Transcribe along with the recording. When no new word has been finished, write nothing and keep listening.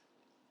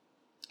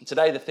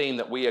Today, the theme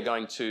that we are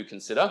going to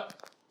consider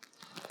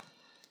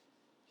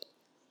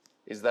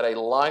is that a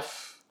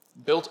life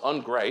built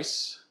on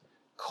grace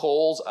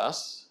calls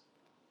us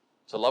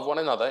to love one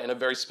another in a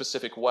very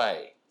specific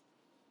way.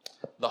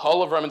 The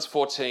whole of Romans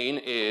 14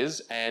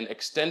 is an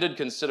extended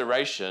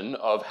consideration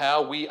of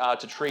how we are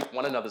to treat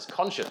one another's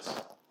conscience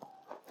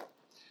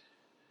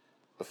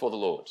before the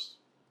Lord.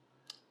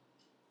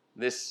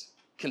 This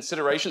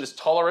consideration, this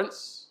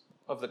tolerance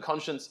of the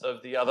conscience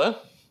of the other,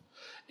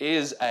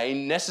 is a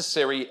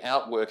necessary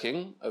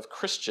outworking of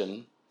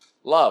Christian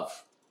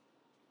love.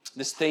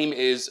 This theme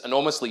is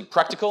enormously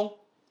practical,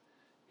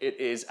 it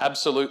is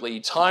absolutely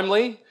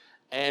timely,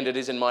 and it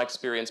is, in my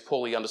experience,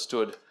 poorly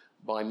understood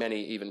by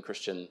many, even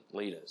Christian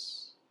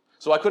leaders.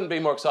 So I couldn't be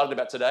more excited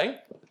about today.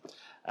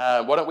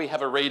 Why don't we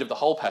have a read of the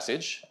whole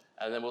passage,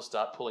 and then we'll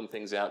start pulling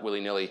things out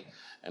willy-nilly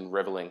and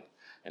reveling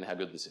in how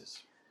good this is.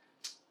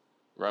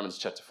 Romans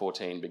chapter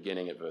 14,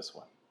 beginning at verse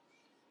 1.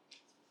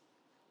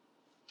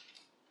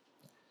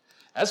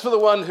 As for the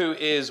one who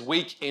is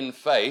weak in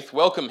faith,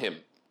 welcome him,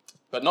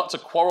 but not to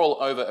quarrel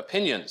over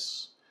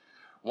opinions.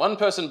 One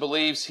person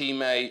believes he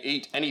may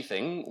eat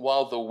anything,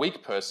 while the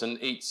weak person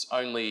eats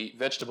only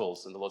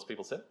vegetables. And the Lord's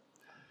people said,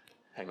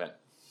 Amen.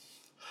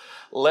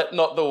 Let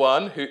not the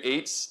one who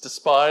eats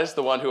despise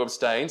the one who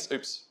abstains.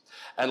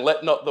 And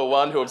let not the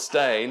one who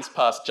abstains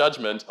pass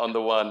judgment on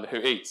the one who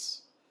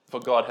eats, for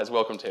God has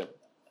welcomed him.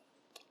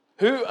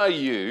 Who are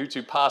you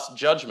to pass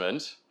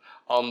judgment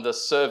on the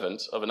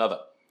servant of another?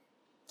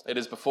 It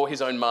is before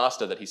his own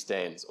master that he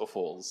stands or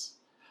falls,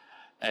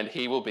 and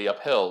he will be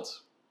upheld,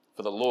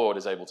 for the Lord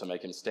is able to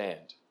make him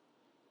stand.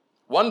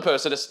 One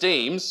person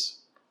esteems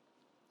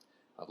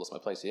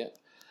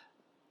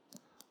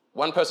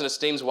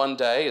one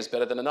day as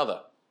better than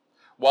another,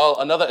 while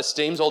another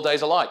esteems all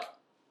days alike.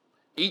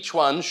 Each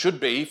one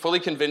should be fully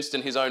convinced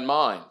in his own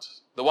mind.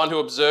 The one who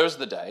observes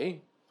the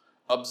day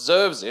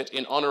observes it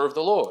in honor of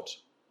the Lord.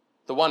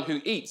 The one who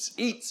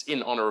eats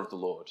in honor of the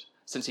Lord,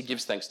 since he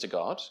gives thanks to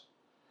God.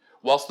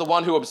 Whilst the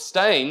one who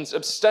abstains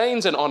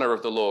in honor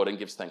of the Lord and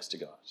gives thanks to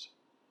God.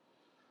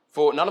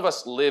 For none of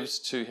us lives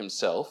to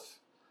himself,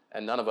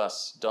 and none of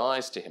us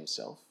dies to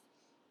himself.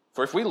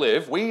 For if we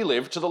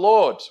live to the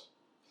Lord.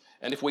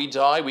 And if we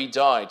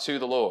die to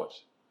the Lord.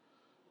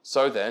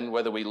 So then,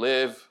 whether we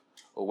live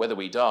or whether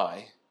we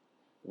die,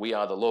 we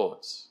are the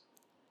Lord's.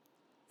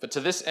 For to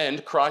this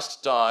end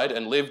Christ died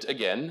and lived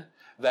again,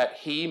 that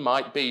he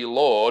might be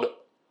Lord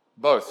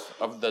both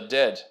of the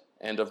dead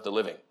and of the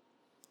living.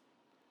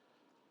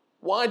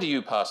 Why do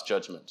you pass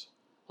judgment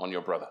on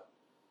your brother?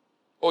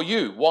 Or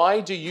you,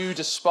 why do you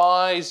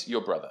despise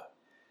your brother?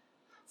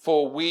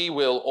 For we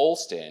will all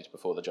stand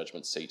before the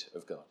judgment seat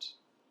of God.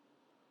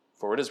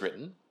 For it is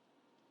written,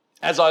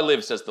 As I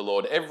live, says the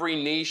Lord, every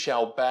knee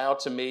shall bow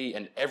to me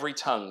and every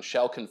tongue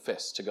shall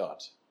confess to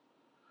God.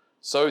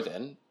 So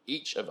then,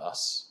 each of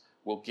us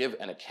will give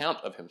an account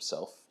of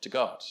himself to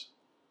God.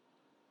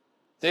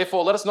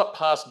 Therefore, let us not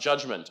pass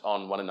judgment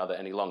on one another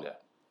any longer,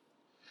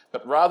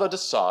 but rather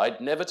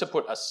decide never to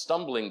put a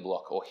stumbling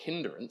block or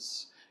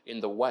hindrance in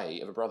the way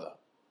of a brother.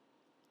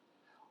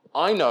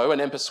 I know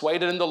and am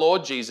persuaded in the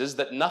Lord Jesus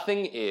that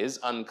nothing is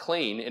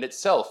unclean in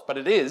itself, but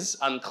it is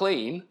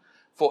unclean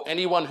for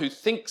anyone who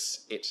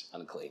thinks it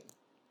unclean.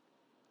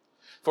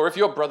 For if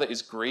your brother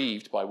is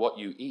grieved by what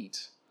you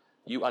eat,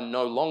 you are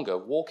no longer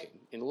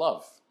walking in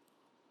love.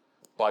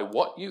 By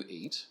what you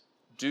eat,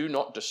 do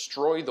not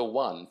destroy the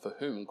one for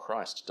whom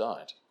Christ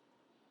died.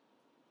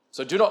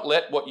 So do not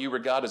let what you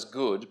regard as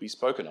good be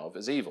spoken of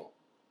as evil.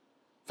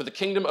 For the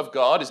kingdom of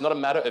God is not a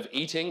matter of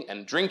eating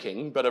and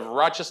drinking, but of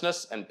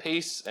righteousness and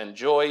peace and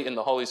joy in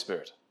the Holy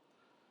Spirit.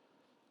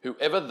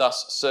 Whoever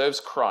thus serves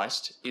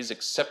Christ is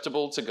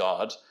acceptable to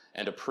God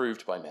and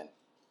approved by men.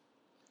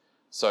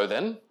 So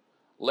then,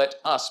 let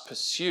us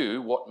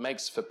pursue what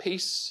makes for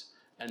peace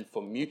and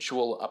for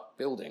mutual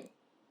upbuilding.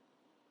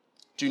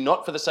 Do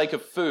not, for the sake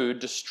of food,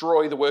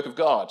 destroy the work of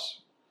God.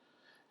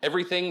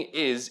 Everything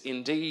is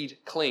indeed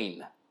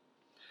clean,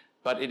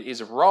 but it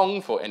is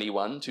wrong for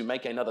anyone to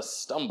make another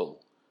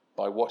stumble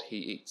by what he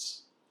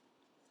eats.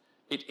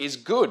 It is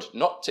good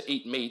not to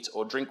eat meat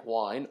or drink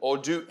wine or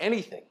do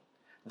anything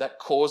that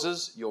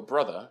causes your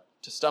brother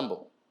to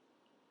stumble.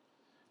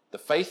 The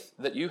faith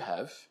that you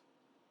have,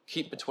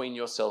 keep between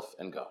yourself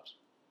and God.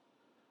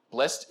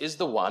 Blessed is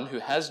the one who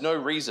has no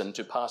reason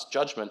to pass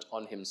judgment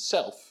on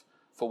himself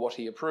for what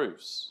he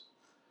approves.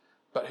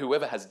 But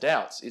whoever has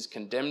doubts is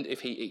condemned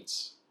if he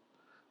eats,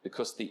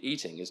 because the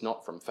eating is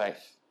not from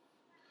faith.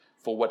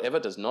 For whatever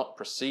does not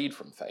proceed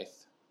from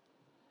faith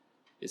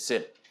is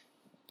sin.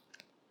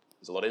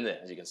 There's a lot in there,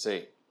 as you can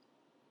see.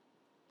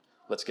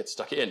 Let's get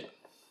stuck in.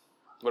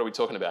 What are we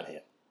talking about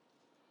here?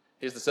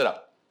 Here's the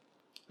setup.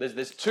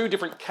 There's two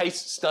different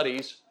case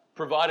studies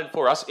provided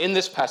for us in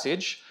this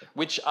passage,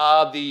 which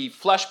are the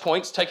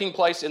flashpoints taking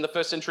place in the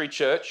first century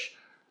church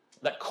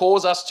that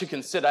cause us to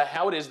consider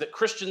how it is that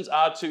Christians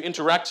are to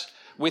interact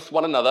with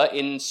one another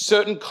in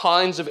certain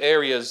kinds of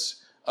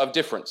areas of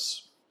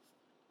difference,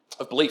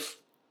 of belief.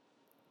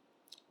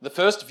 The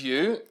first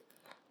view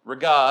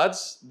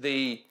regards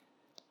the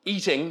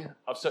eating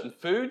of certain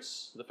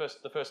foods,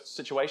 the first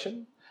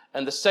situation,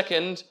 and the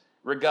second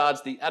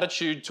regards the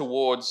attitude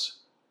towards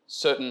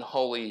certain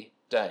holy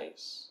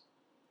days.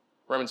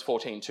 Romans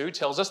 14:2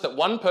 tells us that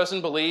one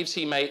person believes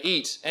he may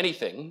eat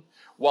anything,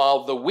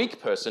 while the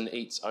weak person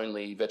eats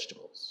only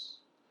vegetables.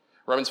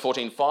 Romans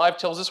 14:5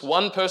 tells us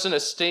one person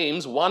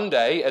esteems one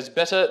day as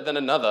better than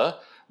another,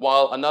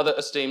 while another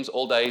esteems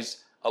all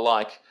days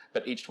alike,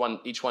 but each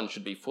one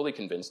should be fully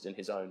convinced in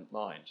his own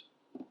mind.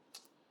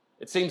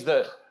 It seems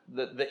that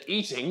the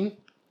eating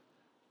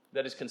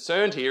that is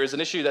concerned here is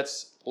an issue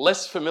that's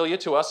less familiar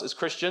to us as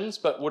Christians,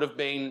 but would have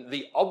been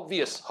the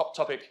obvious hot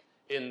topic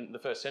in the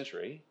first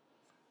century.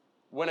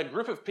 When a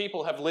group of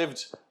people have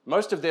lived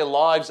most of their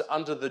lives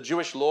under the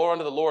Jewish law,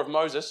 under the law of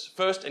Moses,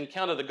 first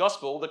encounter the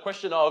gospel, the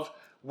question of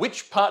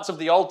which parts of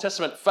the Old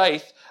Testament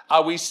faith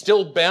are we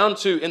still bound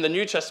to in the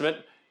New Testament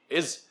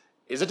is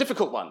a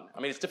difficult one.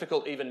 I mean, it's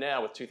difficult even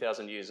now with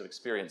 2,000 years of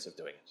experience of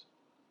doing it.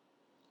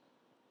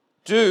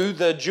 Do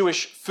the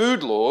Jewish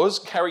food laws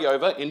carry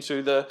over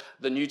into the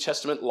New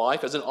Testament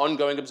life as an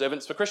ongoing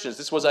observance for Christians?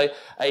 This was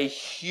a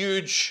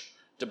huge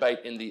debate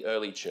in the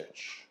early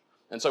church.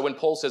 And so when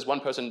Paul says one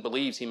person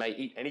believes he may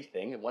eat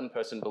anything and one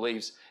person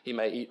believes he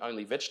may eat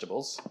only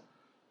vegetables,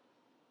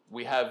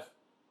 we have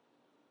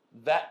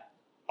that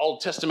Old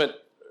Testament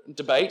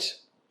debate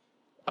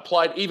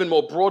applied even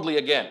more broadly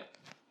again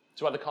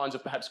to other kinds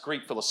of perhaps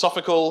Greek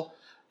philosophical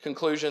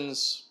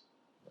conclusions.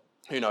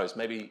 Who knows,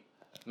 maybe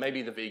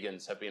the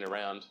vegans have been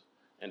around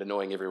and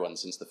annoying everyone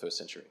since the first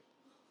century.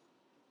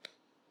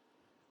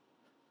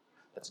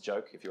 That's a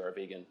joke. If you are a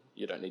vegan,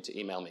 you don't need to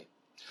email me.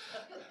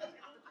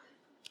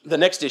 The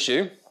next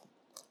issue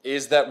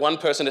is that one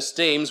person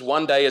esteems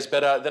one day as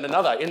better than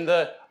another. In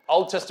the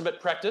Old Testament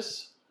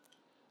practice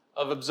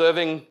of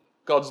observing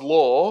God's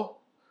law,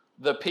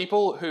 the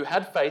people who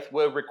had faith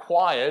were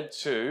required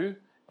to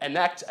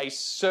enact a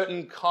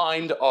certain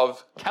kind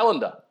of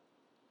calendar.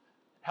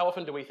 How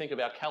often do we think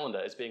about calendar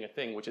as being a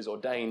thing which is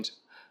ordained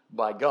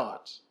by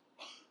God?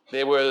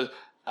 There were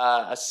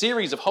a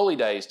series of holy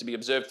days to be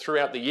observed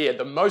throughout the year,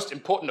 the most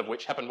important of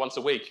which happened once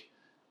a week,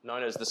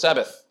 known as the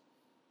Sabbath.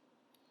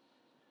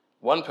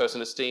 One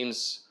person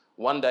esteems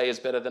one day as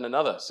better than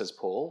another, says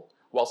Paul,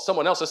 while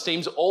someone else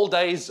esteems all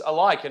days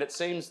alike. And it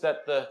seems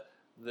that the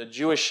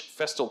Jewish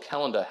festal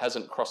calendar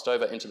hasn't crossed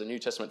over into the New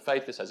Testament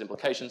faith. This has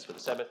implications for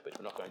the Sabbath, which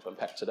we're not going to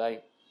unpack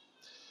today.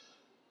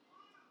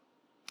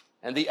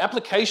 And the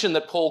application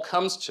that Paul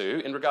comes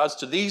to in regards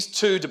to these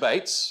two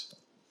debates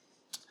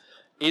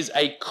is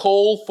a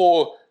call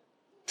for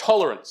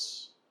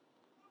tolerance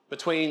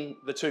between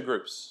the two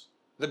groups.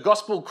 The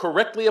gospel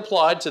correctly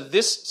applied to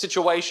this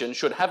situation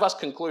should have us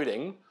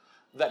concluding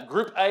that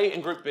group A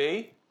and group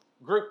B,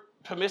 group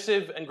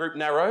permissive and group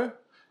narrow,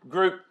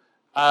 group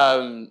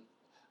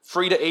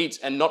free to eat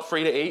and not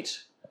free to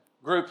eat,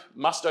 group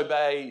must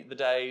obey the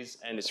days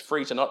and is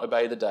free to not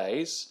obey the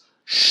days,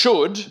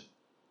 should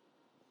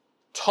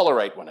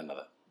tolerate one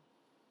another.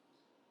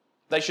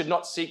 They should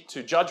not seek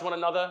to judge one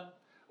another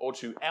or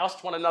to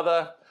oust one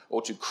another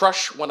or to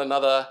crush one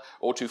another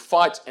or to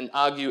fight and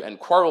argue and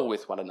quarrel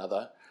with one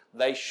another.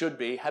 They should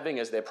be having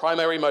as their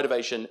primary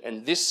motivation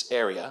in this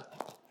area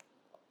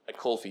a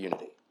call for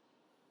unity.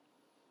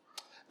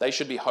 They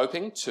should be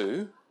hoping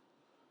to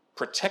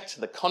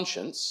protect the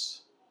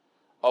conscience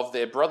of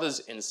their brothers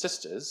and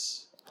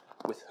sisters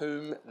with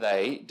whom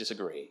they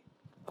disagree.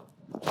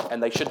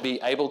 And they should be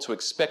able to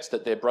expect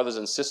that their brothers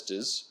and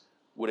sisters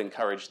would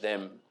encourage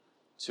them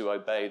to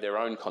obey their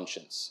own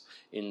conscience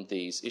in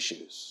these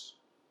issues.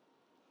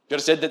 You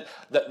understand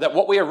that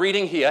what we are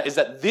reading here is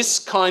that this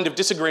kind of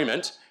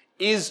disagreement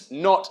is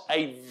not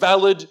a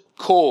valid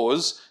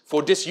cause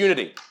for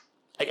disunity.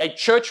 A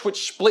church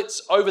which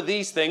splits over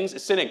these things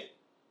is sinning.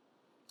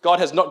 God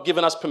has not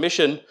given us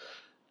permission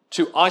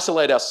to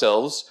isolate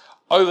ourselves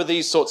over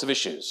these sorts of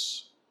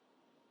issues.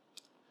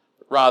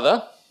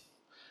 Rather,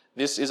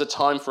 this is a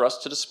time for us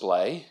to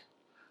display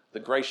the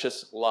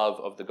gracious love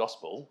of the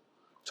gospel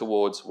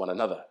towards one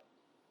another.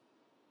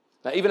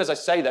 Now, even as I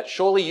say that,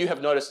 surely you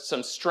have noticed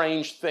some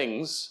strange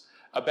things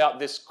about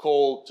this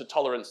call to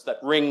tolerance that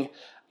ring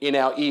in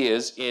our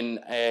ears in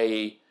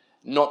a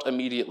not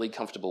immediately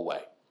comfortable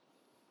way.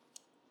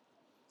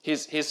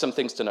 Here's some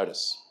things to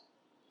notice.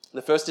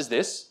 The first is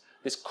this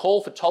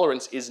call for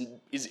tolerance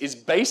is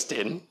based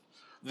in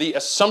the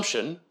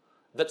assumption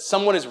that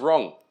someone is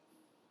wrong.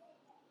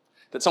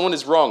 That someone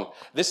is wrong.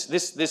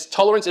 This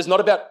tolerance is not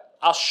about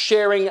us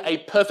sharing a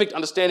perfect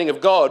understanding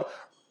of God.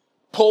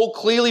 Paul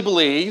clearly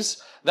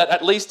believes that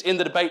at least in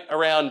the debate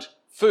around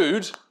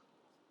food,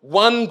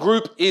 one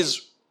group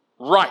is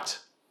right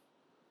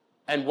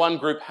and one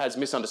group has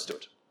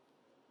misunderstood.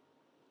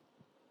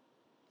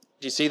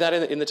 Do you see that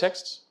in the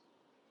text?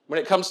 When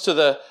it comes to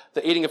the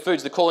eating of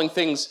foods, the calling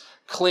things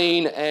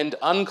clean and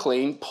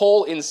unclean,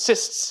 Paul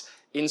insists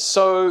in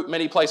so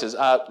many places.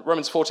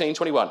 Romans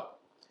 14:21.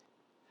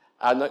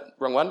 No,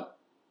 wrong one.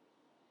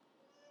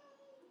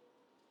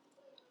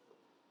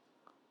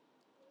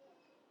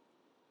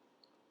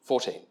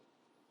 14.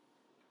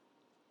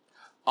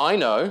 I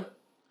know,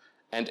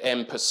 and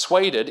am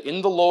persuaded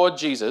in the Lord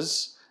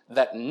Jesus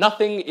that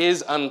nothing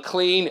is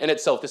unclean in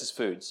itself. This is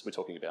foods we're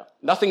talking about.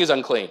 Nothing is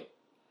unclean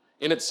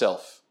in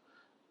itself,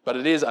 but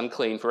it is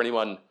unclean for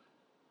anyone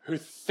who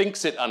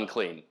thinks it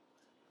unclean.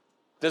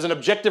 There's an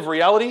objective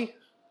reality,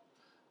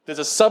 there's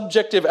a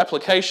subjective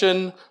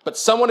application, but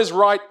someone is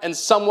right and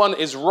someone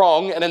is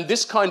wrong, and in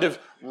this kind of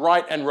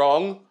right and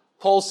wrong,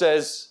 Paul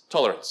says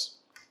tolerance.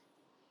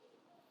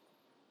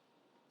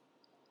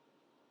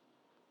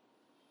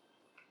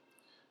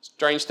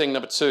 Strange thing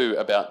number 2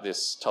 about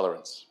this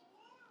tolerance.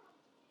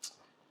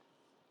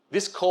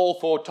 This call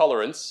for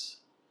tolerance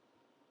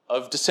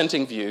of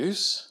dissenting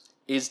views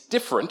is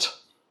different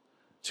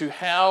to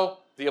how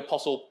the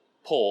Apostle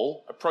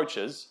Paul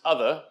approaches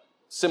other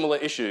similar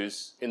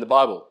issues in the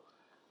Bible.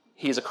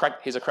 Here's a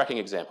cracking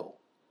example.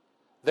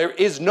 There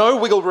is no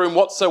wiggle room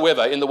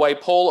whatsoever in the way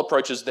Paul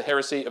approaches the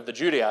heresy of the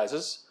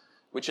Judaizers,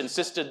 which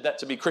insisted that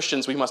to be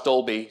Christians we must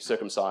all be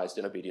circumcised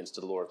in obedience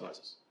to the law of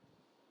Moses.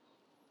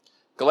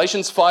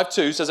 Galatians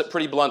 5:2 says it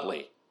pretty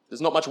bluntly.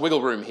 There's not much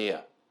wiggle room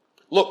here.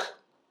 Look,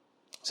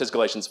 says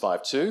Galatians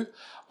 5:2,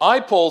 I,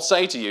 Paul,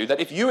 say to you that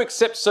if you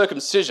accept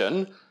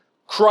circumcision,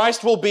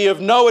 Christ will be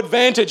of no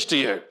advantage to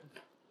you.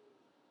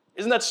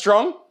 Isn't that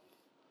strong?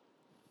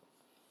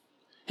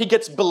 He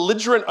gets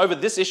belligerent over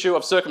this issue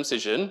of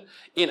circumcision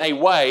in a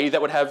way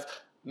that would have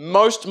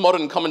most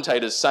modern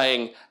commentators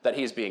saying that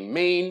he is being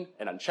mean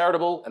and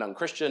uncharitable and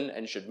unchristian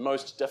and should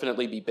most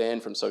definitely be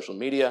banned from social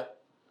media.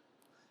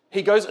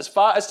 He goes as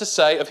far as to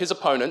say of his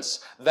opponents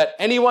that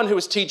anyone who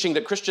is teaching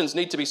that Christians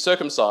need to be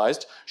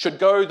circumcised should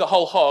go the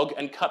whole hog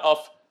and cut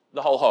off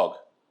the whole hog.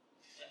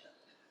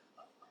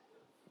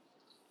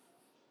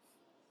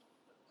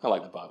 I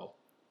like the Bible.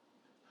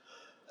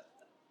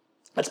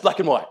 That's black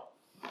and white.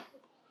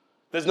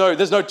 There's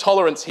no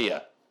tolerance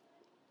here.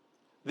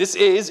 This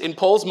is, in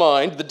Paul's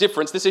mind, the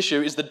difference, this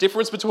issue is the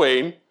difference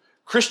between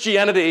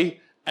Christianity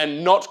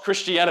and not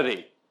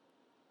Christianity.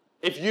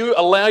 If you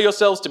allow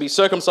yourselves to be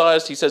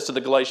circumcised, he says to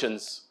the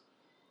Galatians,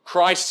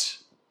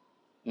 Christ,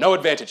 no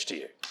advantage to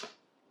you.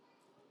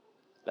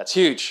 That's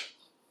huge.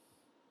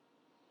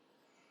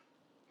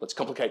 Let's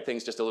complicate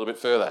things just a little bit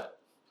further.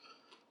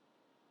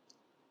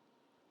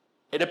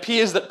 It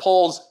appears that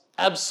Paul's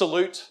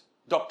absolute,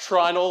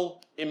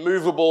 doctrinal,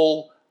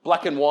 immovable,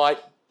 black and white,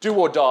 do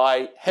or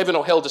die, heaven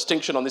or hell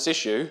distinction on this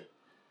issue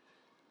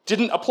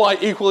didn't apply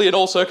equally in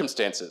all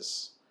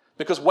circumstances.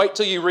 Because wait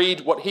till you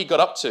read what he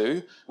got up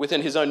to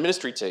within his own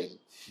ministry team.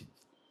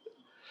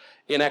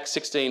 In Acts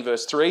 16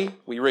 verse 3,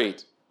 we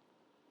read,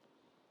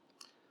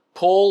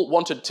 Paul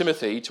wanted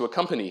Timothy to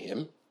accompany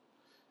him,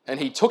 and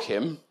he took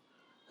him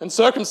and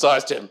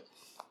circumcised him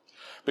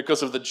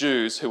because of the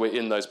Jews who were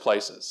in those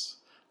places,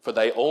 for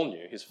they all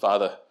knew his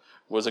father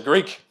was a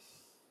Greek.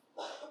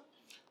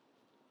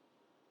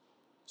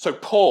 So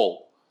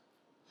Paul,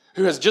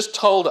 who has just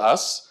told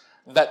us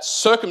that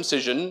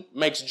circumcision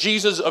makes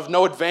Jesus of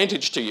no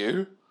advantage to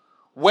you,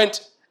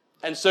 went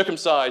and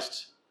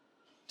circumcised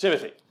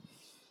Timothy.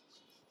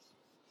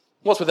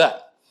 What's with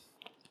that?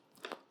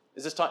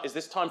 Is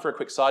this time for a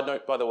quick side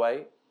note, by the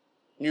way?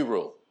 New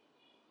rule.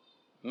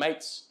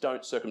 Mates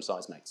don't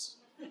circumcise mates.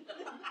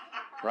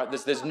 Right?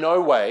 There's no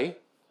way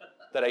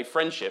that a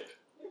friendship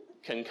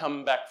can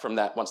come back from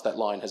that once that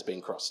line has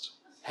been crossed.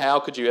 How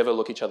could you ever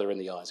look each other in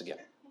the eyes again?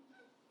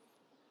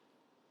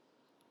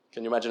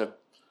 Can you imagine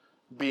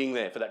being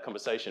there for that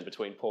conversation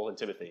between Paul and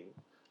Timothy,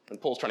 and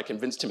Paul's trying to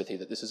convince Timothy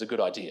that this is a good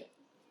idea?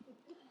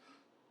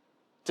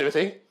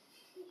 Timothy,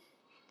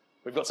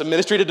 we've got some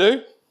ministry to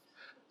do,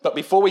 but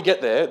before we get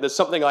there, there's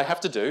something I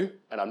have to do,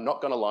 and I'm not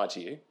going to lie to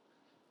you.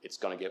 It's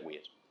going to get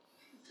weird.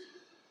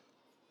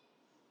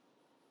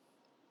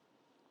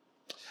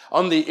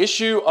 On the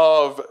issue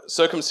of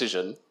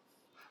circumcision,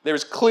 there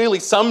is clearly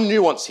some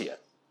nuance here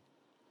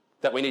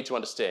that we need to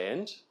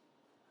understand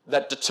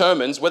that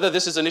determines whether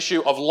this is an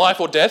issue of life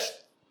or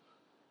death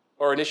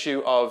or an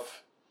issue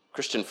of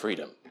Christian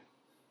freedom.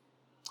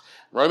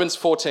 Romans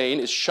 14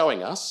 is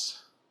showing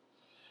us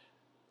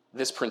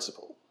this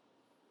principle.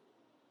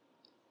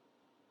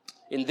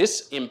 In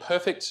this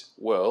imperfect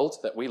world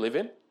that we live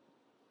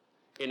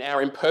in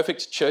our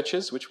imperfect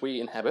churches which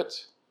we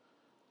inhabit,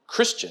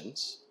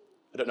 Christians,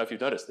 I don't know if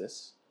you've noticed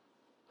this,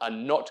 are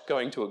not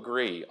going to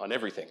agree on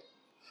everything.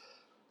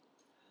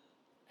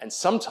 And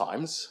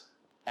sometimes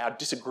our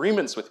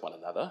disagreements with one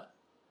another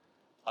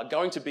are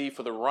going to be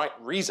for the right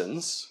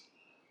reasons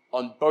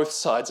on both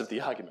sides of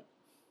the argument,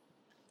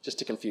 just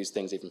to confuse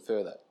things even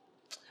further.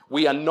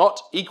 We are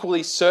not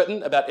equally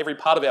certain about every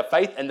part of our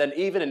faith, and then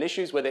even in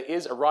issues where there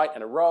is a right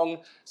and a wrong,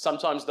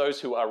 sometimes those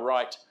who are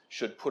right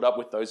should put up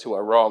with those who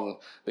are wrong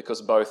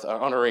because both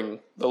are honouring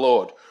the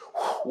Lord.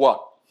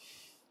 What?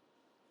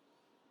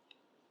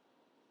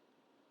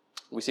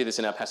 We see this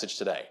in our passage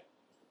today.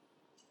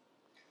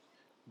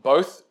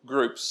 Both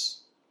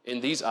groups in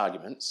these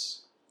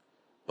arguments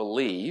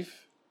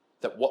believe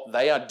that what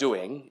they are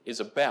doing is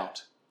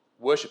about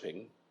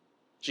worshipping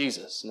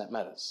Jesus, and that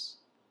matters.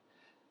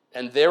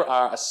 And there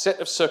are a set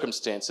of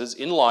circumstances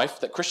in life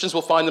that Christians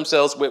will find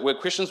themselves, where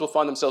Christians will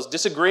find themselves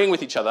disagreeing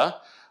with each other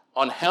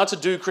on how to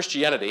do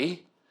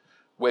Christianity,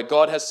 where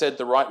God has said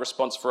the right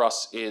response for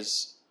us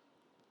is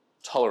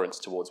tolerance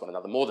towards one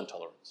another, more than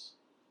tolerance,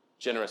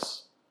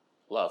 generous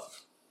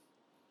love.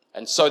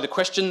 And so the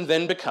question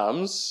then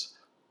becomes,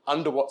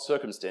 under what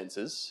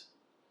circumstances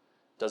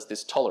does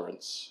this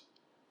tolerance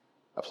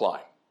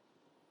apply?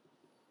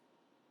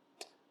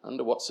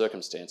 Under what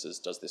circumstances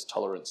does this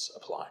tolerance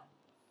apply?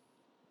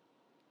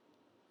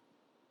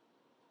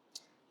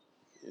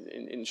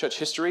 In church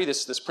history,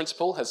 this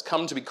principle has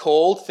come to be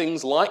called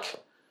things like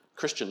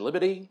Christian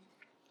liberty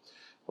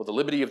or the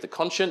liberty of the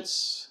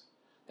conscience.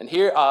 And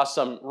here are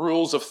some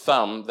rules of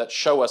thumb that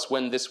show us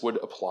when this would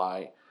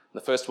apply.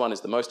 The first one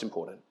is the most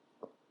important.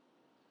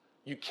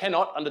 You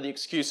cannot, under the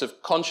excuse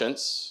of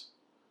conscience,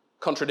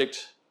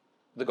 contradict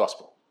the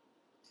gospel.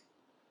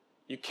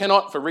 You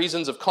cannot, for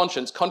reasons of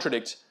conscience,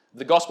 contradict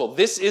the gospel.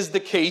 This is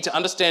the key to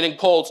understanding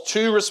Paul's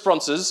two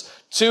responses,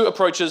 two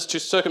approaches to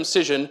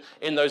circumcision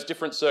in those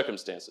different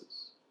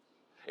circumstances.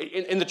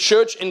 In the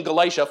church in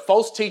Galatia,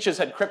 false teachers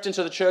had crept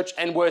into the church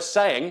and were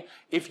saying,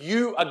 if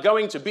you are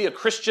going to be a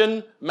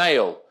Christian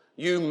male,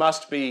 you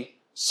must be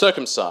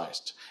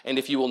circumcised. And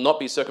if you will not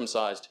be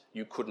circumcised,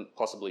 you couldn't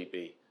possibly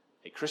be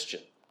a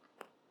Christian.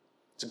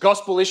 It's a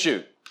gospel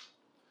issue.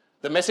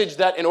 The message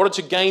that in order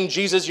to gain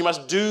Jesus, you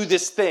must do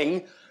this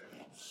thing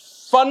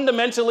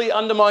fundamentally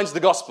undermines the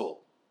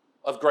gospel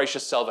of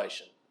gracious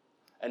salvation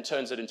and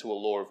turns it into a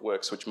law of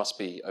works which must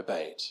be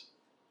obeyed.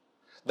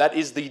 That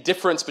is the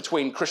difference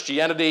between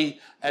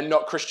Christianity and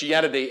not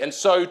Christianity. And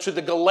so to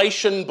the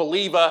Galatian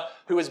believer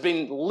who has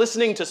been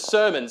listening to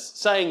sermons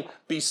saying,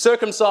 be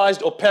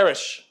circumcised or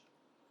perish,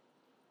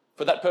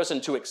 for that person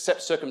to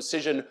accept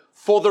circumcision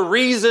for the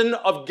reason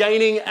of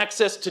gaining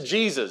access to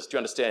Jesus, do you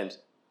understand,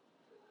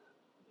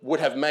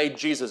 would have made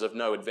Jesus of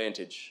no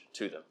advantage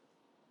to them.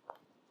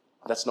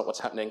 That's not what's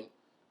happening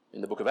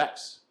in the book of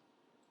Acts.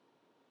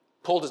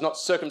 Paul does not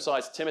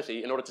circumcise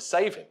Timothy in order to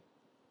save him.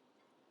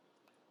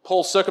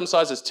 Paul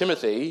circumcises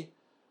Timothy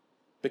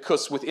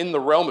because within the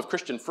realm of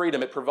Christian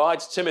freedom, it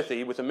provides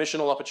Timothy with a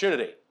missional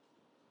opportunity.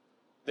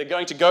 They're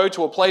going to go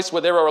to a place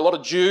where there are a lot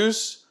of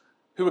Jews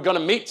who are going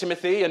to meet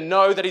Timothy and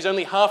know that he's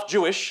only half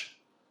Jewish.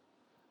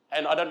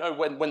 And I don't know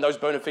when those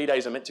bona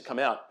fides are meant to come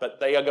out, but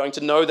they are going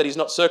to know that he's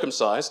not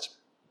circumcised.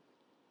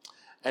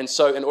 And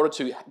so in order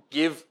to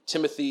give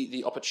Timothy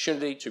the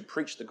opportunity to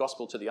preach the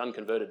gospel to the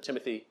unconverted,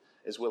 Timothy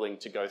is willing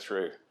to go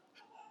through.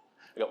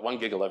 I got one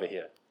giggle over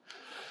here.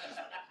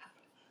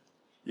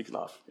 You can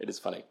laugh. It is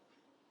funny.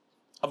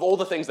 Of all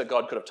the things that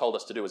God could have told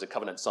us to do as a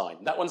covenant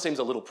sign, that one seems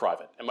a little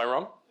private. Am I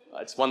wrong?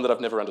 It's one that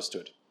I've never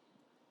understood.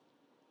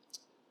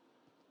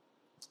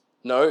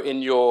 No,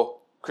 in your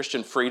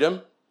Christian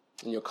freedom,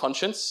 in your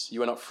conscience,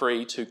 you are not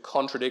free to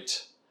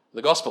contradict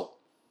the gospel.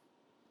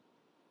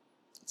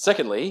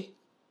 Secondly,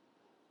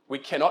 we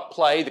cannot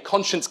play the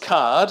conscience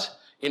card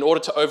in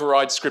order to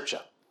override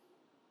Scripture.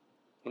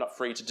 We're not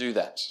free to do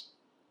that.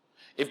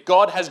 If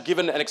God has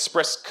given an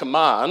express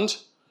command,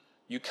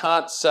 you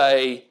can't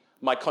say,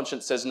 my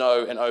conscience says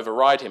no, and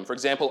override him. For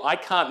example, I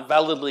can't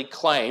validly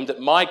claim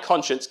that my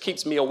conscience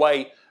keeps me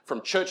away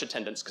from church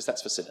attendance because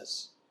that's for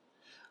sinners.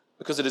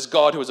 Because it is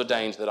God who has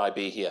ordained that I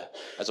be here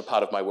as a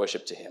part of my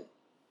worship to him.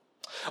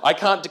 I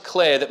can't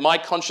declare that my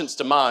conscience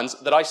demands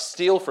that I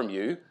steal from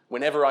you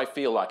whenever I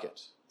feel like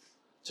it.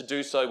 To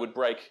do so would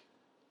break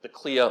the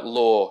clear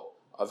law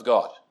of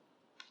God,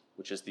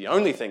 which is the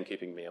only thing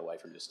keeping me away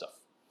from this stuff.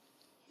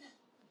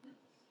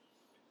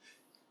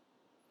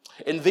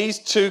 In these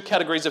two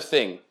categories of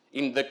thing,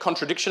 in the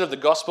contradiction of the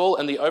gospel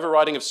and the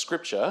overriding of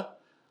Scripture,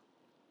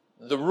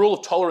 the rule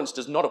of tolerance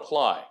does not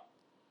apply.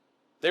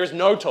 There is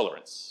no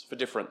tolerance for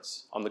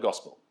difference on the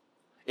gospel.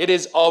 It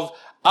is of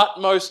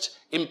utmost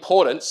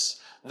importance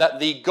that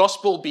the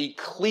gospel be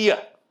clear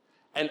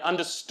and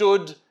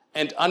understood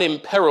and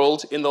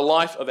unimperiled in the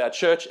life of our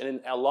church and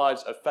in our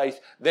lives of faith.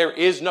 There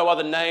is no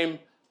other name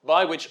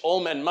by which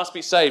all men must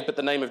be saved but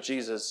the name of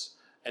Jesus,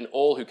 and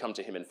all who come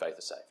to him in faith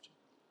are saved.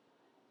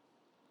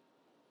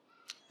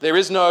 There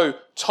is no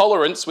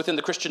tolerance within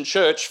the Christian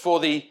church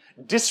for the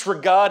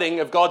disregarding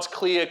of God's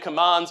clear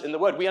commands in the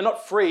Word. We are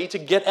not free to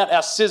get out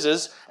our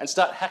scissors and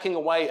start hacking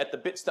away at the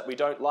bits that we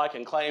don't like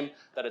and claim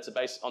that it's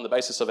on the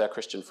basis of our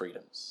Christian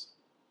freedoms.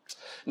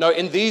 No,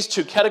 in these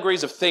two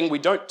categories of thing, we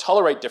don't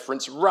tolerate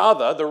difference.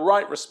 Rather, the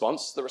right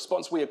response, the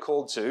response we are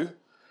called to,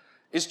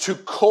 is to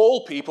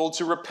call people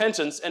to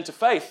repentance and to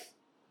faith,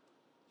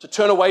 to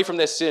turn away from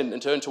their sin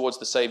and turn towards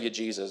the Saviour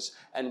Jesus.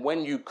 And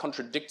when you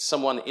contradict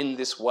someone in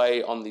this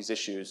way on these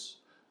issues,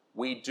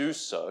 we do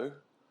so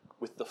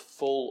with the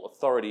full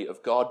authority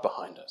of God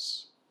behind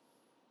us.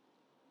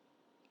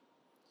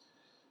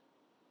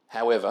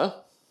 However,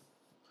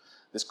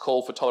 this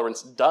call for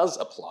tolerance does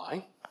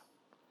apply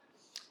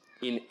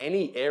in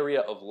any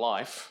area of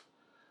life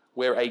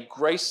where a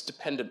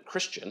grace-dependent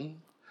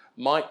Christian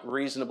might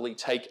reasonably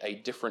take a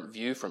different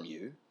view from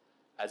you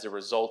as a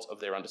result of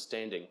their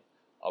understanding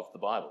of the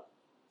Bible.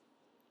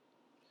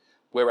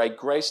 where a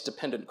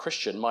grace-dependent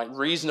Christian might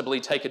reasonably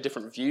take a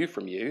different view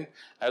from you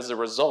as a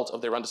result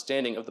of their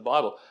understanding of the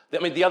Bible. I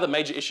mean, the other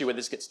major issue where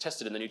this gets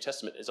tested in the New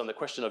Testament is on the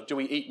question of, do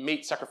we eat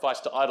meat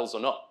sacrificed to idols or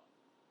not?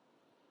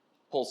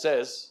 Paul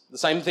says the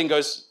same thing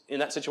goes in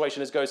that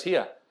situation as goes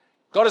here.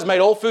 God has made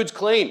all foods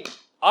clean.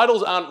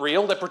 Idols aren't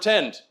real, they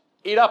pretend.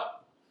 Eat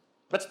up.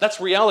 That's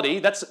reality.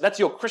 That's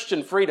your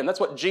Christian freedom. That's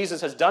what Jesus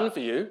has done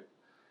for you.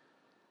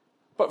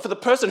 But for the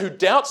person who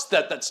doubts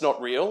that that's not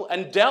real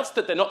and doubts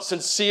that they're not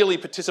sincerely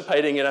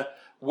participating in a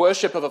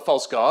worship of a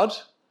false god,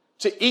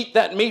 to eat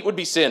that meat would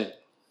be sin.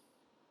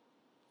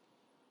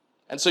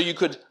 And so you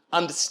could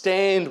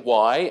understand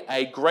why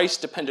a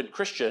grace-dependent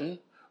Christian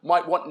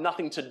might want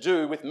nothing to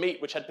do with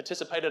meat which had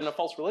participated in a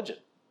false religion.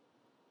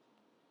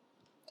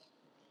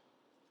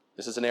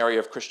 This is an area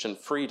of Christian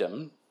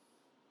freedom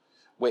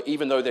where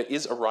even though there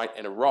is a right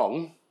and a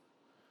wrong,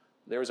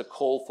 there is a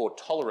call for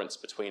tolerance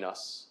between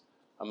us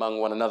among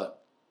one another.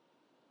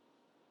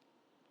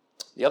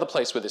 The other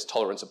place where this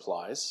tolerance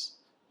applies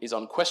is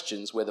on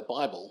questions where the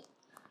Bible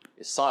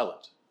is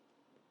silent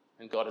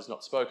and God has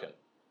not spoken.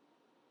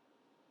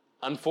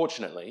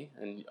 Unfortunately,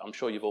 and I'm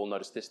sure you've all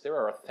noticed this, there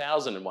are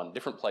 1,001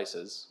 different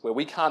places where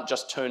we can't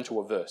just turn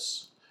to a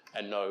verse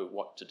and know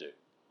what to do.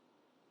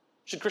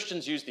 Should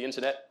Christians use the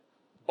internet?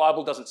 The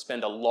Bible doesn't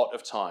spend a lot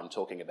of time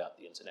talking about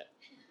the internet.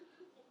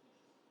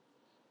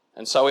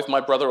 And so if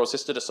my brother or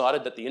sister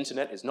decided that the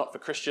internet is not for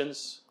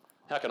Christians,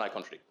 how can I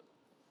contradict them?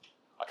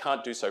 I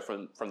can't do so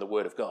from the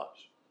Word of God.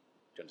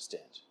 Do you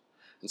understand?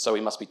 And so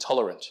we must be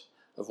tolerant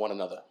of one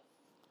another.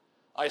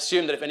 I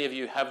assume that if any of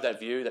you have that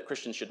view, that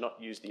Christians should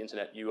not use the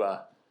internet, you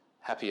are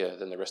happier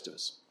than the rest of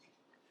us.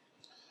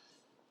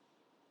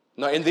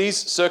 Now, in these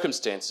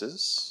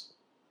circumstances,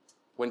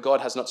 when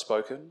God has not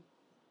spoken,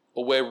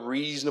 or where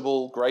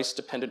reasonable,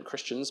 grace-dependent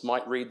Christians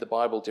might read the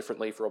Bible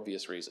differently for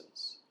obvious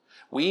reasons,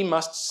 we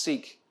must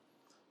seek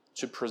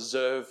to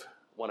preserve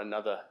one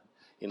another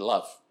in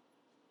love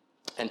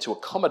and to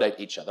accommodate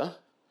each other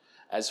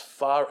as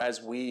far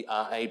as we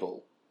are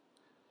able.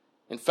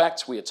 In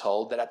fact, we are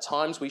told that at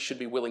times we should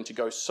be willing to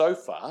go so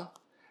far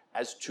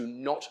as to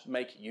not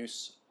make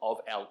use of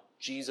our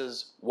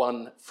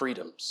Jesus-won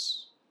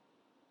freedoms,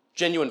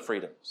 genuine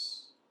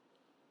freedoms,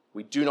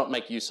 we do not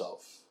make use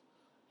of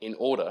in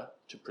order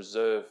to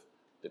preserve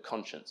the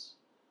conscience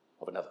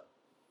of another.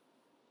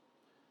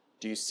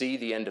 Do you see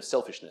the end of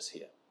selfishness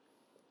here?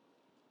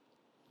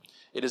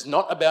 It is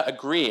not about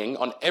agreeing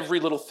on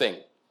every little thing.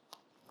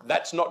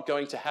 That's not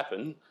going to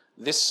happen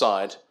this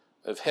side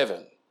of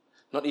heaven.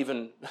 Not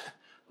even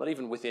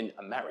within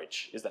a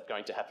marriage is that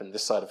going to happen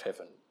this side of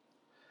heaven.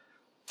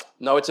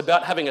 No, it's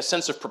about having a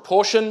sense of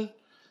proportion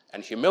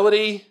and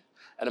humility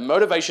and a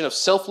motivation of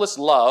selfless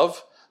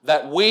love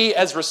that we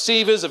as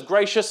receivers of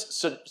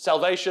gracious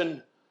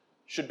salvation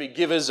should be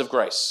givers of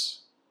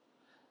grace.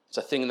 It's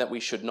a thing that we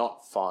should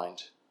not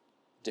find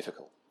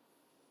difficult.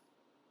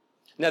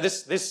 Now,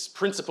 this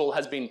principle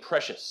has been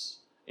precious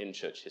in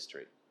church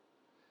history.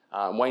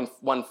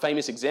 One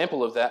famous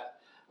example of that,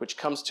 which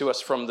comes to us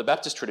from the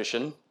Baptist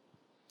tradition,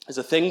 is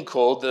a thing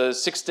called the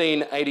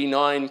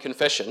 1689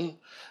 Confession,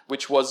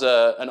 which was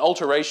an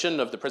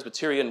alteration of the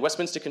Presbyterian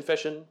Westminster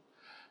Confession,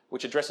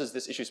 which addresses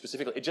this issue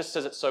specifically. It just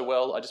says it so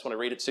well, I just want to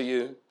read it to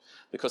you,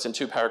 because in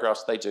 2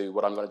 paragraphs they do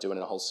what I'm going to do in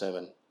a whole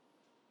sermon.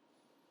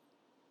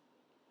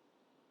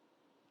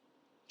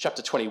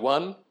 Chapter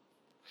 21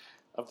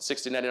 of the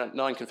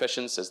 1689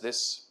 Confession says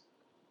this: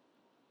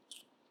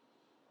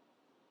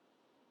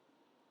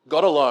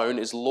 God alone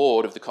is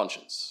Lord of the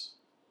conscience,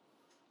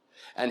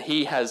 and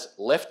he has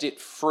left it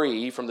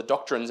free from the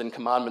doctrines and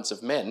commandments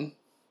of men,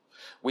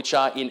 which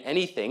are in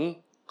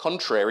anything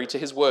contrary to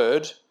his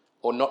word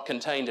or not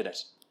contained in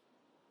it.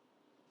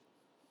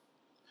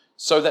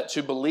 So that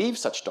to believe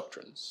such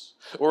doctrines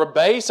or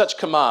obey such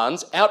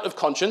commands out of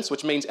conscience,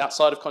 which means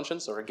outside of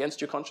conscience or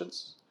against your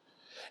conscience,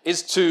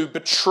 is to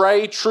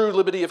betray true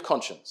liberty of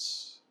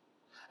conscience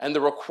and the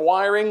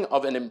requiring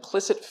of an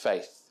implicit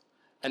faith,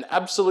 an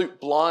absolute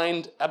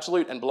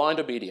and blind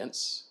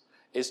obedience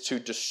is to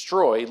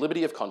destroy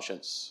liberty of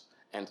conscience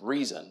and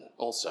reason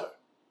also.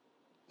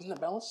 Isn't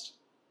that balanced?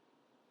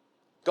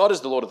 God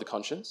is the Lord of the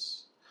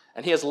conscience,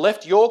 and he has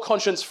left your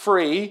conscience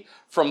free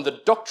from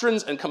the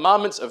doctrines and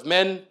commandments of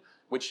men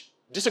which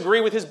disagree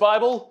with his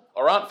Bible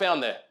or aren't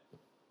found there.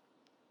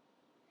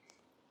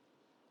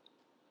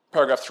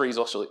 Paragraph 3 is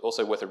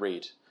also worth a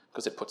read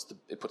because it puts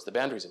the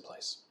boundaries in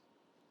place.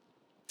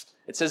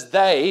 It says,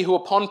 they who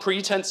upon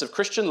pretense of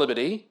Christian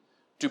liberty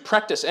do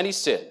practice any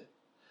sin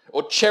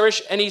or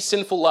cherish any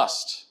sinful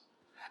lust,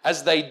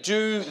 as they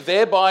do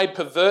thereby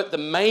pervert the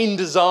main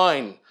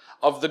design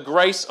of the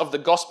grace of the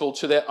gospel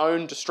to their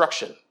own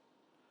destruction.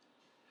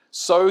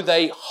 So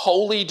they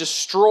wholly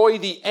destroy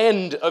the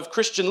end of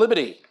Christian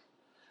liberty,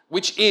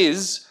 which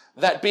is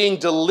that being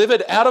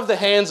delivered out of the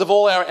hands of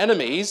all our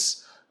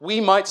enemies,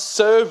 we might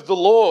serve the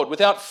Lord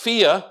without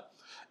fear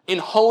in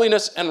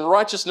holiness and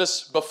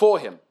righteousness before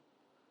him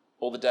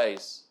all the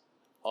days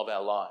of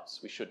our lives.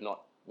 We should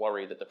not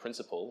worry that the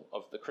principle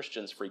of the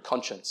Christian's free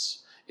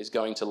conscience is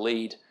going to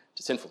lead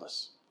to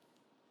sinfulness.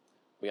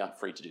 we aren't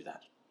free to do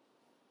that.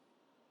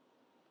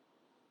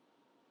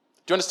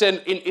 Do you understand?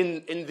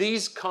 In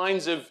these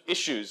kinds of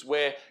issues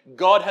where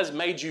God has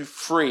made you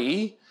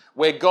free,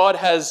 where God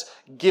has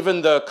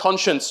given the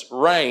conscience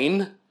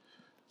reign,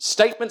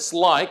 statements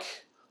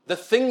like, the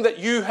thing that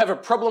you have a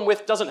problem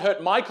with doesn't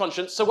hurt my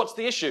conscience, so what's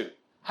the issue?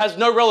 Has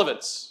no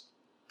relevance.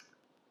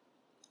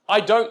 I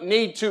don't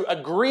need to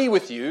agree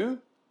with you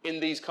in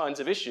these kinds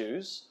of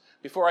issues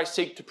before I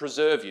seek to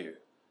preserve you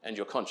and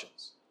your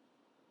conscience.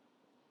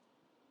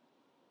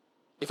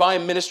 If I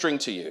am ministering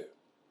to you,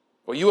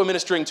 or you are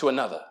ministering to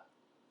another,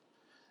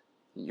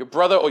 your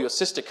brother or your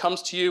sister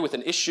comes to you with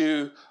an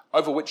issue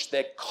over which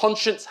their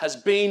conscience has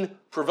been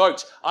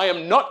provoked. I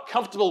am not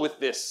comfortable with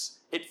this.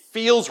 It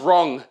feels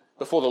wrong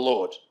before the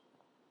Lord.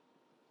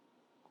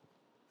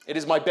 It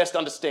is my best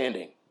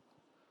understanding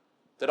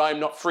that I am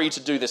not free to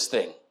do this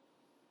thing.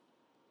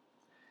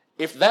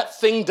 If that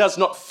thing does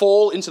not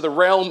fall into the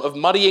realm of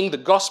muddying the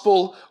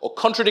gospel or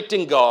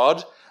contradicting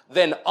God,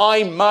 then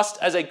I must,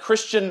 as a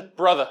Christian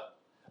brother,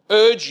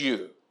 urge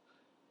you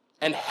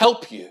and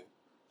help you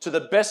to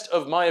the best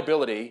of my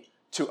ability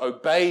to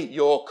obey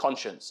your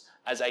conscience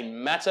as a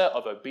matter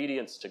of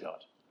obedience to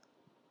God.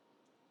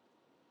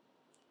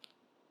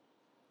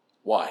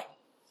 Why?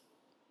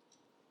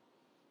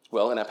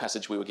 Well, in our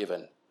passage we were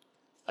given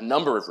a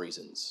number of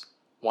reasons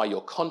why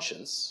your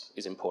conscience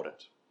is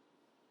important.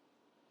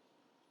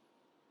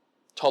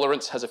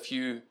 Tolerance has a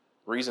few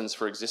reasons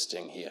for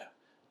existing here,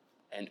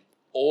 and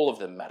all of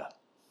them matter.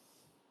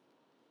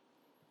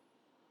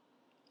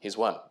 Here's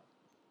one.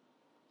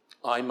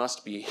 I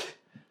must be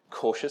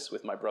cautious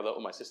with my brother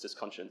or my sister's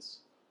conscience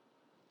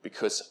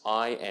because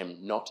I am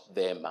not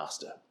their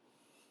master.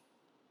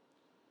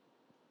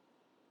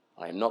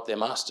 I am not their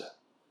master.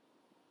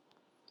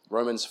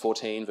 Romans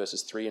 14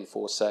 verses 3 and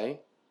 4 say,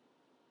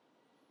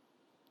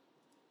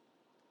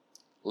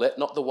 "Let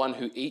not the one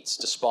who eats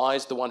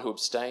despise the one who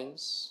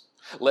abstains.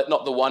 Let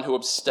not the one who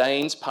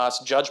abstains pass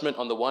judgment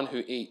on the one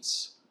who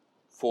eats,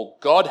 for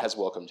God has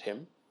welcomed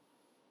him.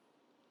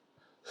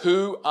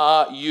 Who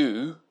are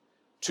you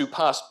to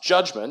pass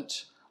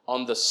judgment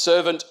on the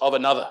servant of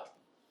another?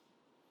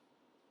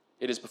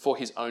 It is before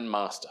his own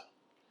master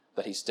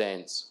that he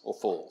stands or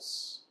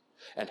falls,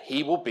 and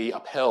he will be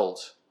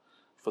upheld,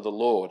 for the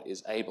Lord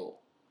is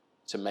able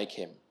to make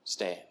him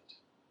stand."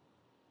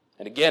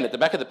 And again, at the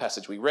back of the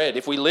passage we read,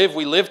 if we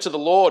live to the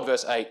Lord,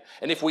 verse 8,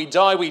 and if we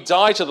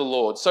die to the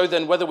Lord. So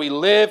then whether we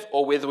live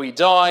or whether we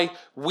die,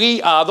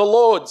 we are the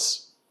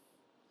Lord's.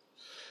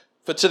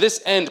 For to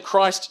this end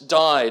Christ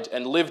died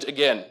and lived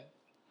again,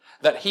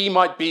 that he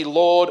might be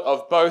Lord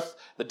of both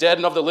the dead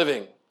and of the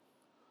living.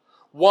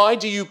 Why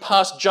do you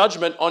pass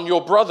judgment on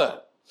your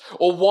brother?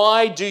 Or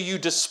why do you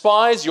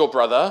despise your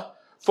brother?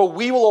 For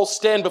we will all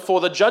stand before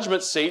the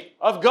judgment seat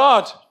of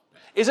God.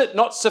 Is it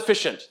not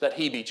sufficient that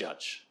he be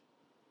judge?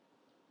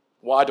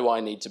 Why do I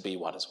need to be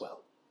one as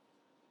well?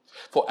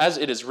 For as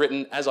it is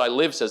written, "As I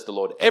live, says the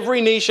Lord, every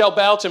knee shall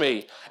bow to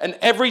me, and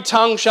every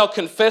tongue shall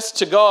confess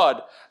to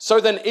God. So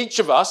then each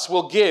of us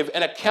will give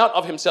an account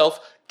of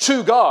himself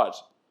to God."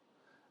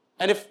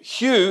 And if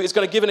Hugh is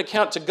going to give an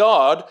account to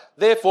God,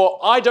 therefore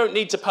I don't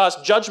need to pass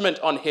judgment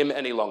on him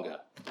any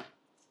longer.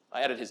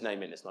 I added his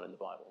name in, it's not in the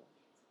Bible.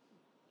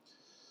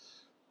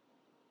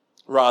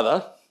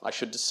 Rather, I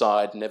should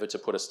decide never to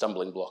put a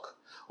stumbling block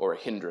or a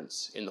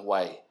hindrance in the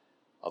way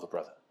of a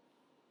brother.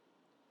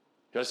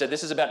 Do you understand?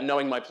 This is about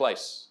knowing my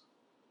place.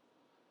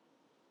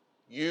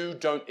 You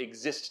don't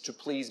exist to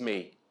please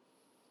me.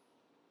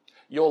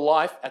 Your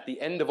life at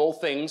the end of all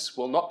things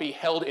will not be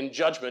held in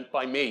judgment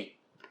by me.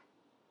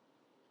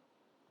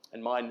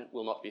 And mine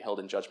will not be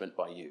held in judgment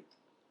by you.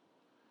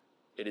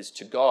 It is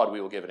to God we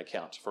will give an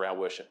account for our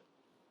worship.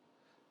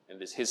 And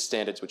it is his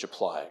standards which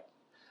apply,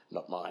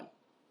 not mine.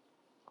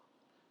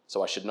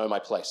 So I should know my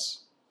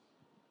place.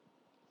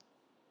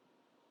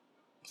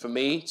 For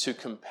me to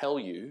compel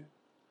you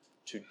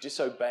to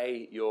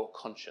disobey your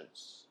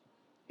conscience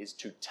is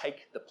to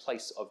take the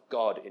place of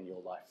God in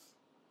your life.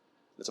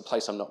 It's a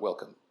place I'm not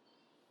welcome.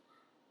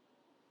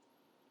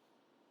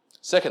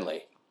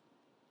 Secondly,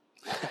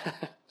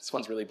 this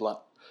one's really blunt.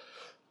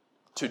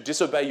 To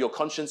disobey your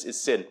conscience is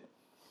sin.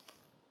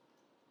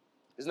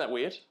 Isn't that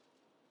weird?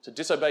 To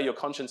disobey your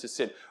conscience is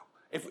sin.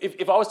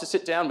 If I was to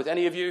sit down with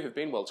any of you who've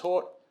been well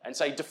taught and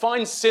say,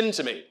 define sin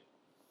to me,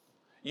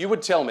 you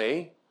would tell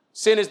me,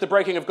 sin is the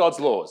breaking of God's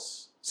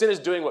laws. Sin is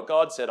doing what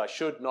God said I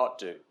should not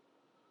do.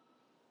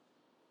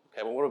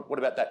 Okay, well, what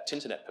about that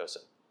Tinternet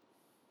person?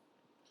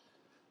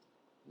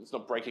 It's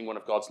not breaking one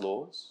of God's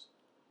laws.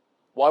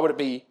 Why would it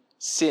be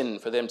sin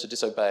for them to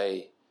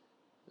disobey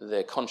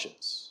their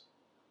conscience?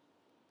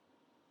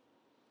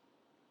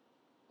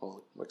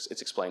 Well,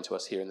 it's explained to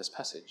us here in this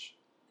passage.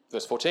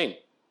 Verse 14.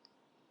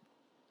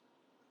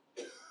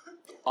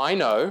 I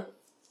know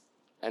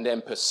and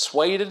am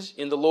persuaded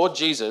in the Lord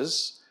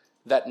Jesus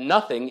that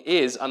nothing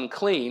is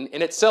unclean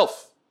in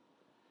itself,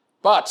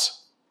 but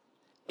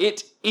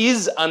it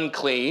is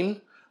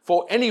unclean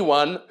for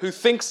anyone who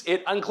thinks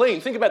it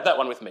unclean. Think about that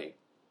one with me.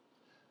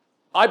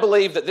 I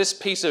believe that this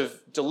piece of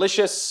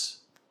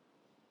delicious,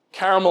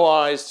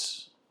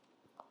 caramelized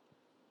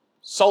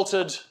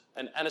salted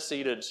and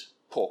aniseeded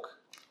pork,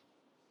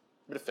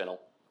 a bit of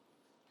fennel,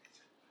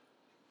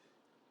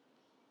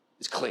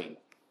 is clean.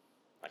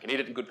 I can eat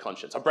it in good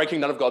conscience. I'm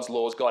breaking none of God's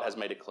laws. God has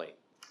made it clean.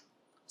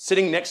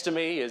 Sitting next to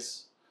me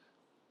is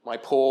my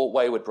poor,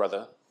 wayward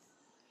brother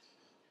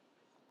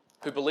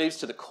who believes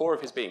to the core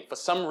of his being, for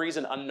some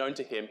reason unknown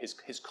to him,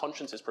 his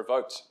conscience is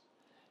provoked,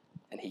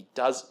 and he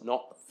does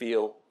not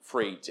feel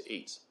free to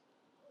eat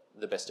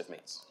the best of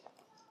meats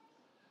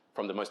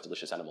from the most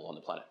delicious animal on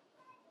the planet,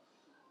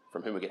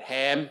 from whom we get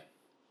ham,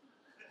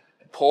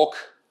 pork,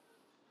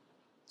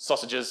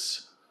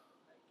 sausages,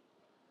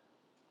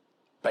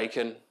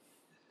 bacon,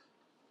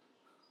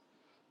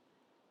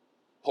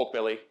 pork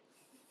belly.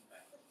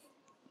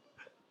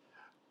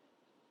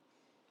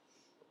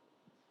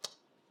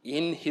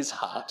 In his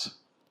heart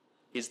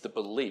is the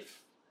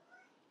belief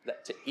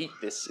that to eat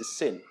this is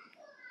sin.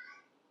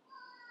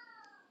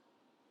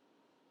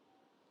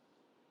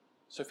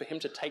 So for him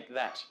to take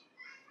that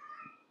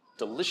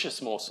delicious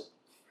morsel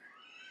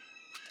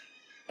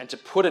and to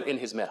put it in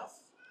his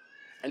mouth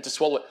and to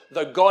swallow it,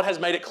 though God has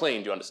made it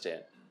clean, do you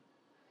understand?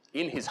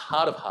 In his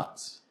heart of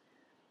hearts,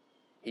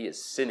 he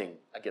is sinning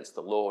against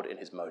the Lord in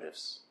his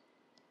motives.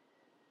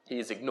 He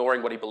is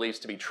ignoring what he believes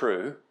to be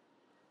true.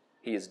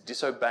 He is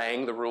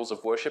disobeying the rules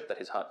of worship that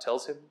his heart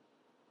tells him.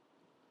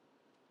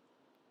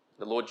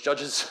 The Lord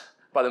judges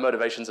by the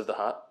motivations of the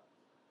heart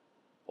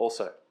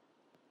also,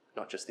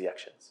 not just the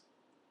actions.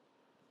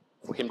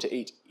 For him to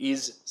eat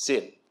is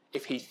sin.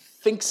 If he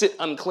thinks it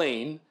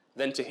unclean,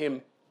 then to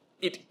him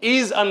it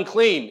is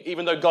unclean,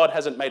 even though God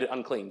hasn't made it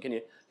unclean. Can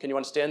you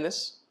understand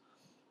this?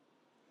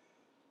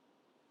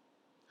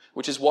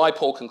 Which is why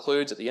Paul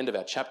concludes at the end of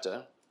our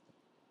chapter,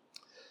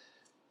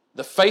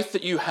 the faith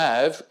that you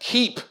have,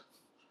 keep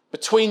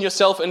between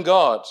yourself and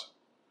God.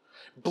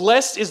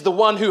 Blessed is the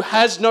one who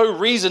has no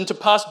reason to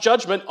pass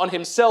judgment on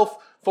himself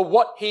for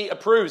what he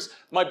approves.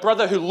 My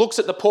brother who looks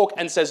at the pork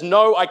and says,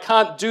 no, I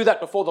can't do that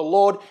before the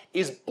Lord,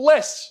 is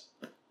blessed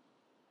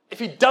if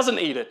he doesn't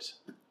eat it,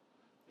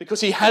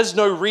 because he has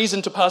no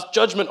reason to pass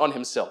judgment on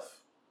himself.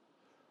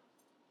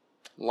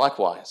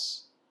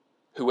 Likewise,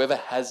 whoever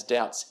has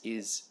doubts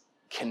is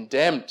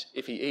condemned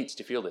if he eats.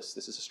 Do you feel this?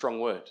 This is a strong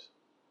word.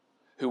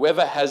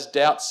 Whoever has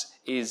doubts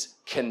is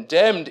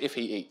condemned if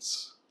he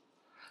eats,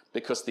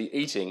 because the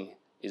eating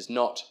is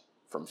not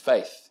from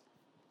faith.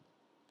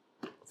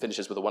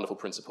 Finishes with a wonderful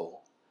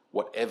principle.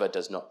 Whatever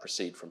does not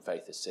proceed from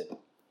faith is sin.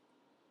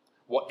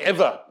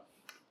 Whatever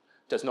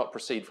does not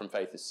proceed from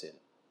faith is sin.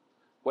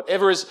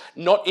 Whatever is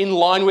not in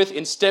line with,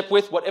 in step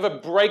with, whatever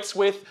breaks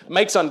with,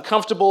 makes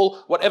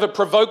uncomfortable, whatever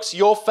provokes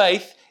your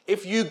faith,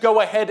 if you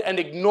go ahead and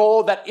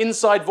ignore that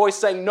inside voice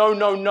saying, no,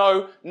 no,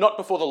 no, not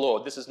before the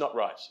Lord, this is not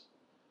right.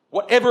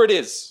 Whatever it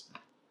is,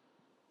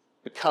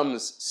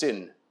 becomes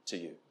sin to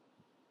you.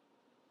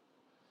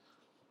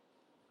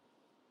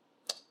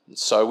 And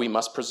so we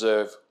must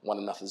preserve one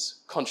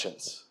another's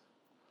conscience,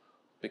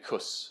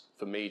 because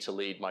for me to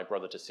lead my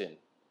brother to sin,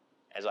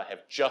 as I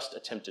have just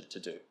attempted to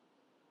do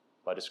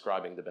by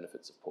describing the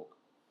benefits of pork,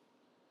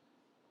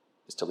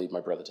 is to lead my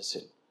brother to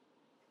sin.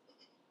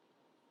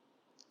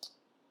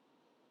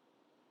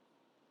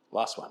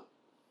 Last one.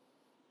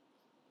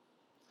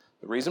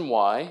 The reason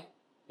why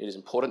it is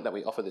important that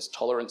we offer this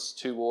tolerance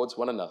towards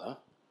one another,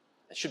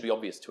 it should be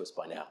obvious to us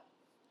by now,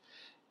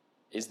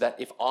 is that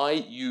if I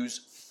use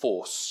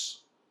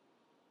force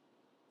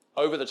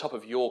over the top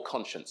of your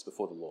conscience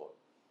before the Lord,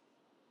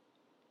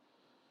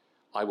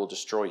 I will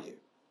destroy you.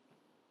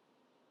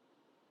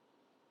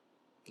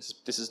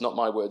 This is not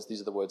my words,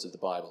 these are the words of the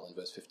Bible in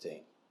verse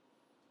 15.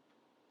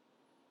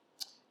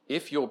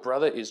 If your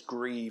brother is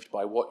grieved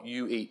by what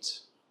you eat,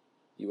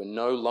 you are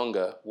no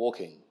longer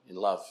walking in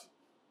love.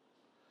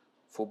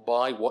 For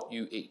by what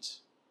you eat,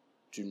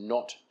 do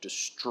not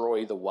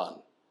destroy the one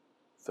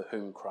for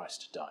whom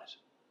Christ died.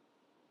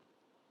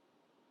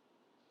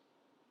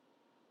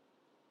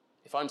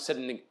 If I'm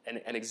setting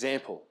an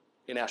example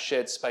in our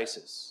shared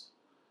spaces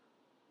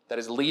that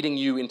is leading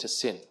you into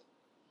sin,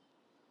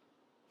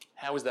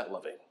 how is that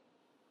loving?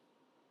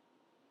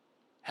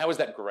 How is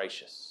that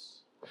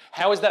gracious?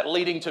 How is that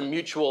leading to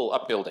mutual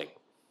upbuilding?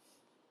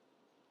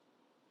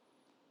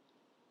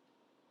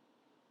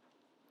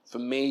 For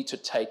me to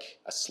take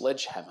a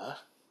sledgehammer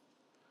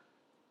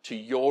to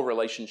your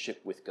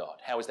relationship with God,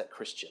 how is that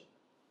Christian?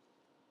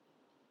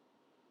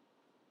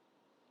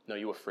 No,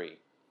 you are free.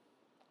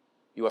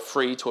 You are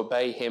free to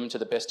obey him to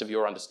the best of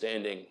your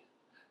understanding,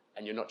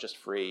 and you're not just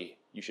free,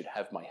 you should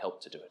have my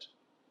help to do it.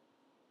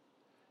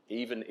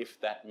 Even if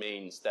that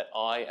means that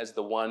I, as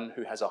the one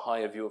who has a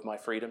higher view of my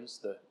freedoms,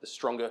 the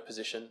stronger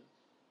position,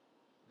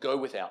 go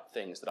without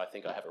things that I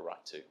think I have a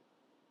right to.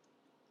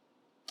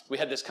 We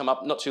had this come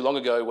up not too long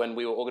ago when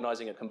we were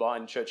organising a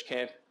combined church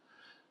camp,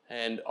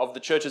 and of the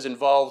churches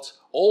involved,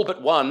 all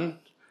but one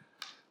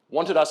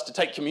wanted us to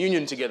take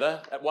communion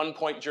together at one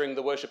point during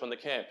the worship on the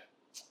camp.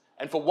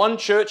 And for one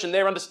church and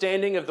their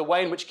understanding of the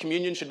way in which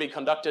communion should be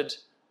conducted,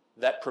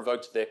 that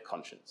provoked their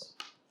conscience.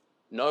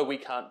 No, we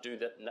can't do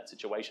that in that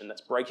situation.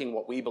 That's breaking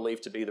what we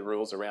believe to be the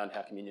rules around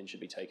how communion should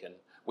be taken.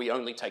 We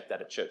only take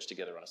that at church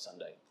together on a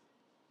Sunday.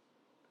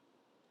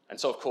 And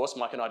so, of course,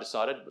 Mike and I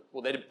decided,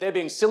 well, they're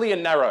being silly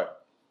and narrow.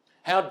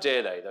 How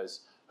dare they,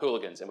 those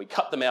hooligans? And we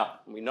cut them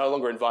out, and we no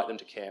longer invite them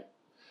to camp.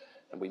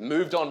 And we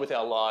moved on with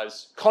our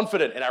lives,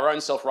 confident in our own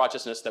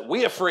self-righteousness that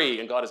we are free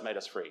and God has made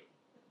us free.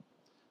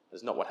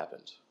 That's not what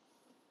happened.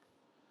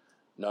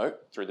 No,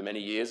 through the many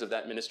years of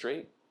that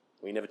ministry,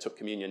 we never took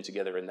communion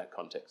together in that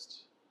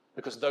context.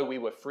 Because though we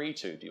were free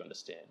to, do you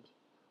understand,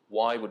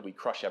 why would we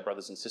crush our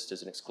brothers and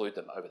sisters and exclude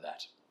them over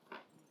that?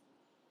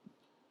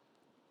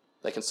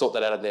 They can sort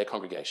that out in their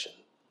congregation.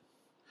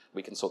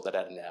 We can sort that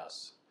out in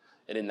ours.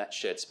 And in that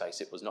shared space,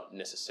 it was not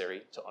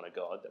necessary to honour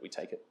God that we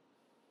take it.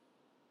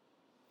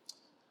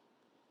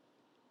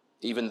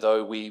 Even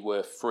though we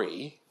were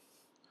free,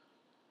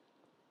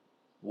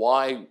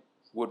 why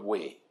would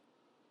we,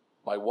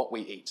 by what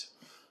we eat,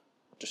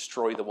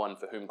 destroy the one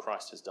for whom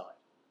Christ has died?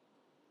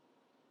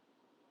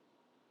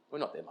 We're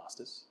not their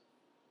masters.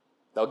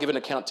 They'll give an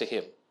account to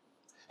him.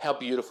 How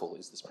beautiful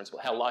is this principle?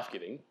 How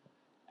life-giving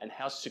and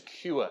how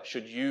secure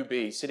should you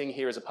be sitting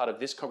here as a part of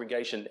this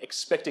congregation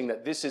expecting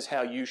that this is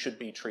how you should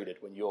be treated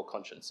when your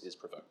conscience is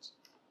provoked?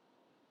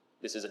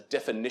 This is a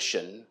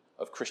definition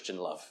of Christian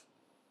love.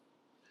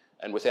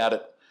 And without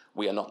it,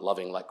 we are not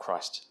loving like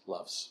Christ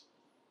loves.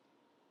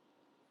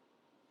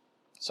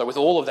 So with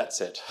all of that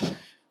said,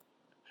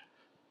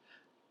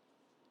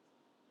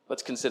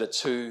 let's consider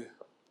two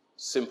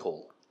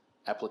simple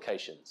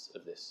applications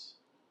of this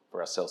for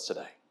ourselves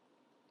today.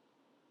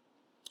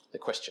 The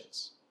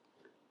questions.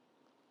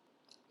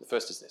 The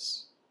first is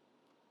this.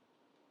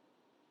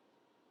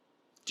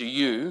 Do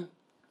you,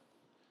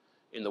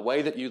 in the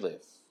way that you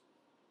live,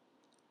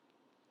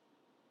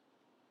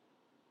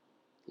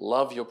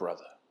 love your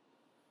brother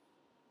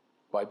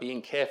by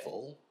being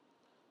careful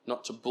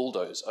not to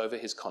bulldoze over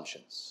his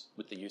conscience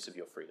with the use of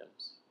your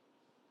freedoms?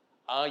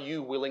 Are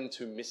you willing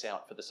to miss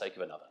out for the sake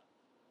of another?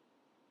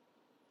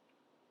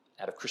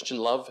 Out of Christian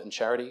love and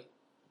charity,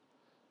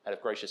 out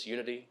of gracious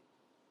unity,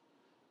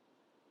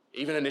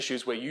 even in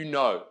issues where you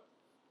know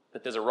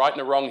that there's a right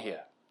and a wrong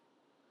here.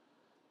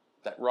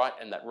 That right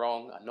and that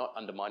wrong are not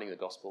undermining the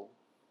gospel.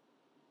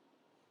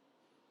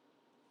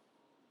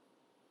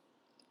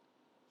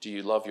 Do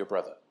you love your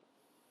brother?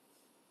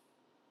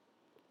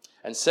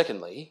 And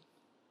secondly,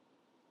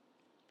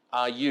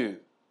 are you,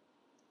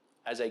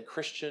 as a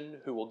Christian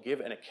who will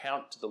give an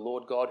account to the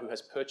Lord God who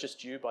has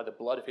purchased you by the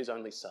blood of his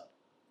only Son,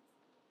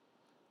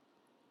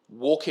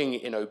 walking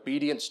in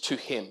obedience to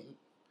him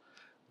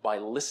by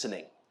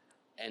listening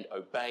and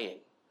obeying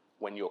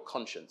when your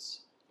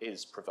conscience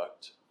is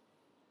provoked?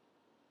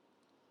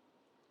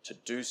 To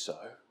do so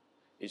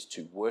is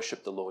to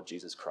worship the Lord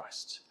Jesus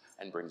Christ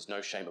and brings no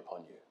shame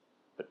upon you,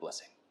 but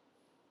blessing.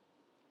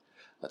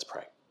 Let's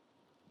pray.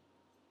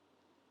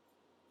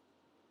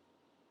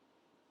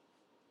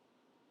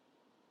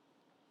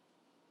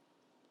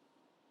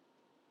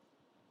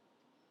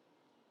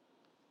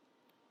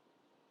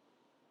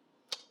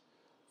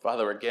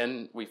 Father,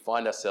 again, we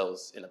find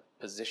ourselves in a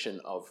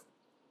position of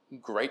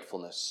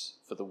gratefulness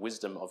for the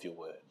wisdom of your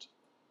word,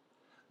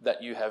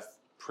 that you have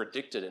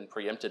predicted and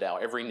preempted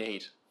our every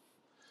need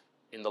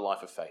in the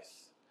life of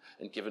faith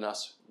and given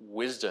us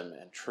wisdom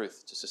and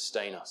truth to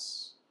sustain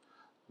us,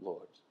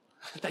 Lord.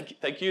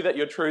 Thank you that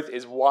your truth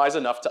is wise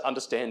enough to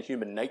understand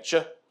human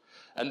nature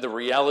and the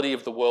reality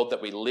of the world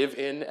that we live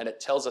in, and it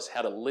tells us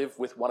how to live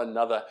with one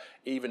another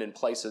even in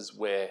places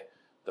where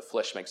the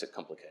flesh makes it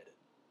complicated.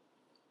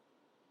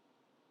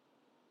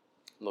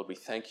 Lord, we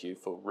thank you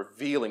for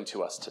revealing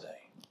to us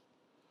today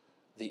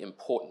the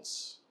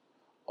importance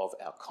of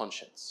our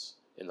conscience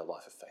in the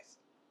life of faith.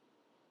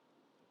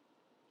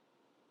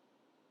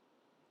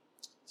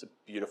 It's a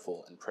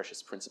beautiful and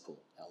precious principle,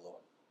 our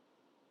Lord.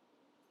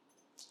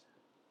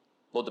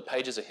 Lord, the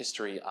pages of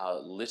history are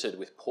littered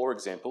with poor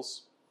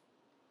examples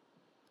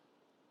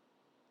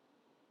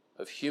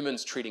of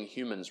humans treating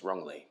humans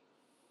wrongly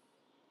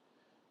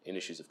in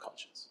issues of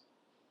conscience,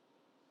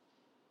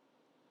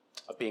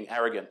 of being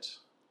arrogant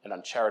and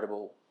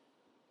uncharitable,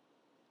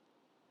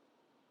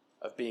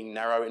 of being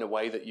narrow in a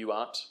way that you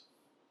aren't,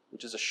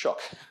 which is a shock.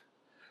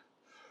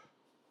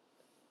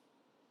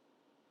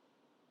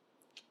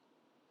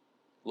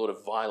 Lord,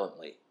 of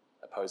violently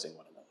opposing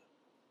one another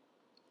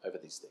over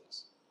these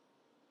things.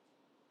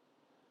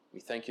 We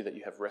thank you that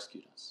you have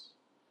rescued us.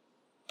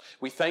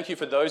 We thank you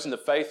for those in the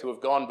faith who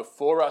have gone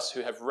before us,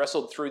 who have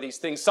wrestled through these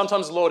things,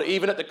 sometimes, Lord,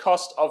 even at the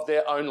cost of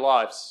their own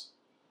lives,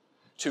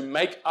 to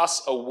make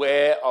us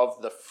aware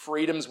of the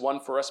freedoms won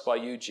for us by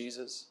you,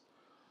 Jesus,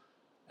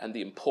 and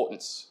the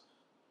importance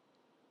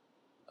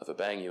of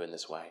obeying you in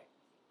this way.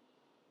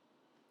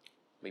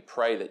 We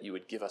pray that you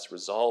would give us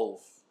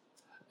resolve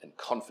and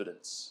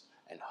confidence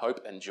and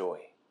hope and joy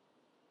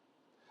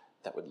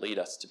that would lead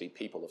us to be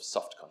people of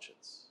soft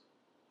conscience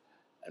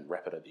and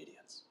rapid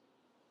obedience.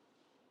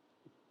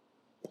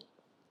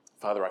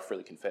 Father, I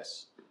freely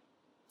confess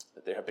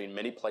that there have been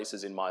many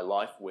places in my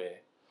life where,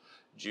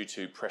 due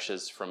to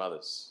pressures from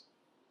others,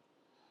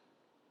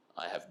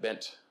 I have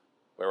bent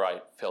where I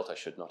felt I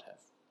should not have.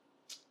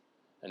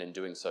 And in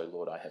doing so,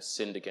 Lord, I have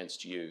sinned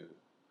against you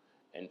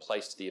and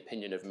placed the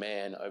opinion of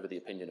man over the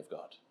opinion of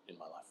God in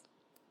my life.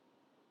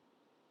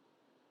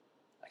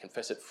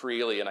 confess it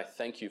freely, and I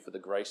thank you for the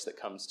grace that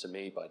comes to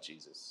me by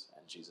Jesus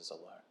and Jesus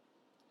alone.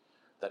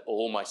 That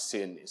all my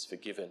sin is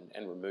forgiven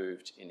and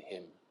removed in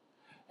him,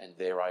 and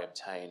there I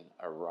obtain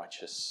a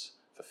righteous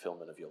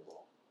fulfillment of your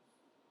law.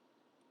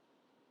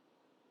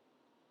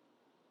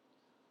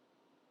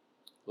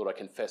 Lord, I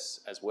confess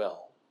as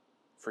well,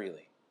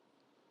 freely,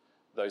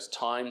 those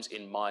times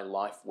in my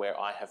life where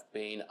I have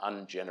been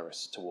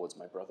ungenerous towards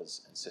my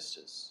brothers and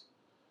sisters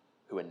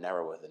who are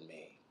narrower than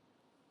me.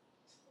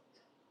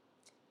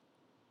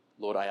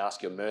 Lord, I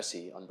ask your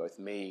mercy on both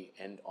me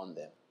and on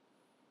them.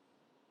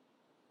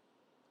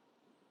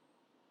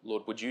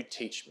 Lord, would you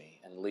teach me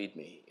and lead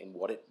me in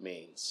what it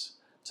means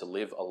to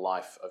live a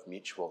life of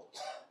mutual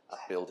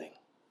upbuilding?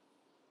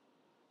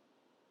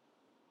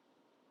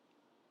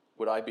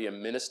 Would I be a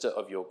minister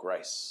of your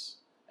grace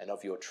and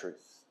of your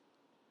truth,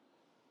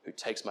 who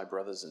takes my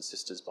brothers and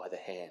sisters by the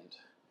hand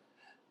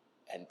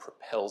and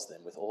propels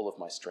them with all of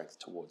my strength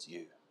towards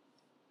you?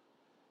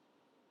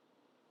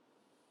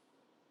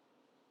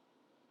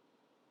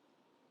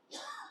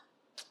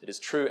 It is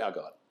true, our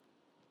God,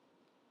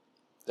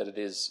 that it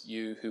is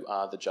you who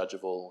are the judge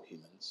of all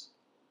humans,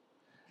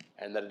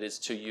 and that it is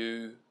to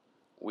you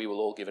we will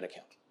all give an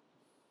account.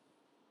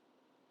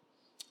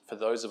 For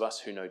those of us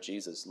who know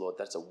Jesus, Lord,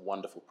 that's a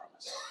wonderful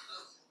promise.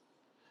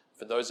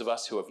 For those of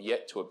us who have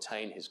yet to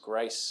obtain his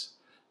grace,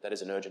 that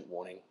is an urgent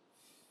warning.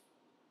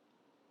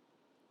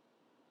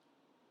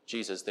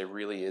 Jesus, there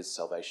really is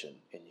salvation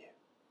in you.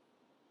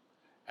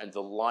 And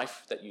the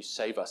life that you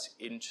save us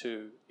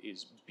into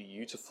is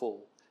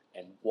beautiful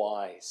and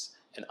wise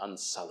and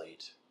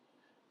unsullied,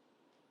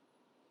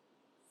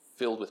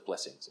 filled with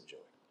blessings and joy.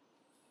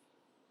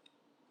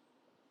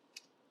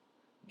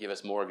 Give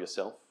us more of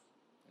yourself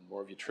and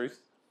more of your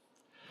truth.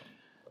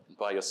 And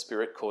by your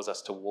Spirit, cause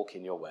us to walk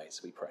in your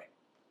ways, we pray.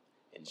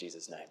 In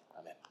Jesus' name,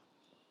 amen.